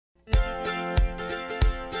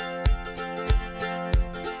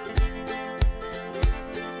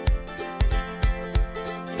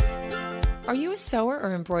sewer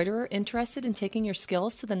or embroiderer interested in taking your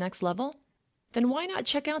skills to the next level? Then why not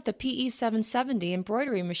check out the PE770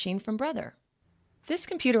 embroidery machine from Brother? This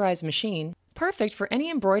computerized machine, perfect for any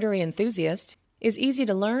embroidery enthusiast, is easy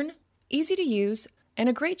to learn, easy to use, and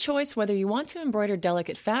a great choice whether you want to embroider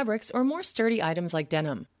delicate fabrics or more sturdy items like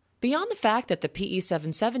denim. Beyond the fact that the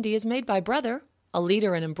PE770 is made by Brother, a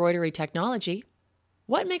leader in embroidery technology,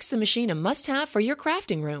 what makes the machine a must-have for your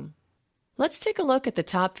crafting room? Let's take a look at the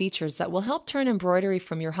top features that will help turn embroidery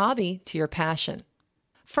from your hobby to your passion.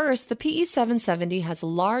 First, the PE770 has a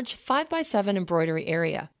large 5x7 embroidery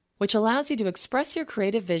area, which allows you to express your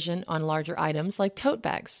creative vision on larger items like tote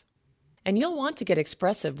bags. And you'll want to get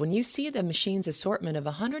expressive when you see the machine's assortment of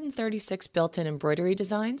 136 built-in embroidery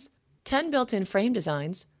designs, 10 built-in frame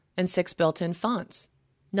designs, and 6 built-in fonts.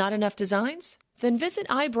 Not enough designs? Then visit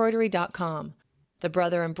iBroidery.com, the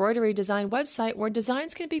Brother embroidery design website where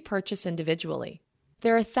designs can be purchased individually.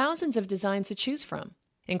 There are thousands of designs to choose from,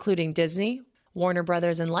 including Disney, Warner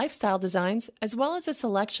Brothers, and lifestyle designs, as well as a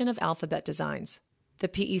selection of alphabet designs. The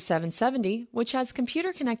PE770, which has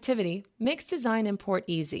computer connectivity, makes design import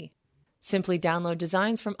easy. Simply download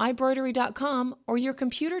designs from iBroidery.com or your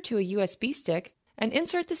computer to a USB stick and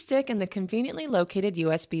insert the stick in the conveniently located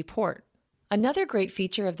USB port. Another great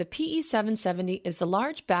feature of the PE770 is the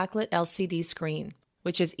large backlit LCD screen,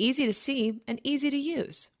 which is easy to see and easy to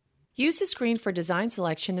use. Use the screen for design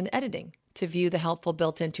selection and editing, to view the helpful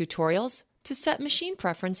built-in tutorials, to set machine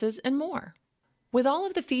preferences, and more. With all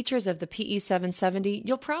of the features of the PE770,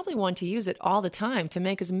 you'll probably want to use it all the time to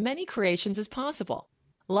make as many creations as possible.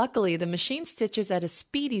 Luckily, the machine stitches at a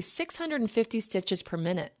speedy 650 stitches per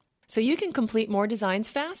minute, so you can complete more designs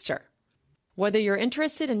faster. Whether you're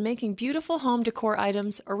interested in making beautiful home decor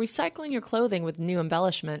items or recycling your clothing with new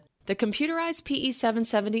embellishment, the computerized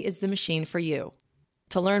PE770 is the machine for you.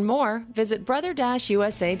 To learn more, visit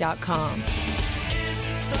brother-usa.com.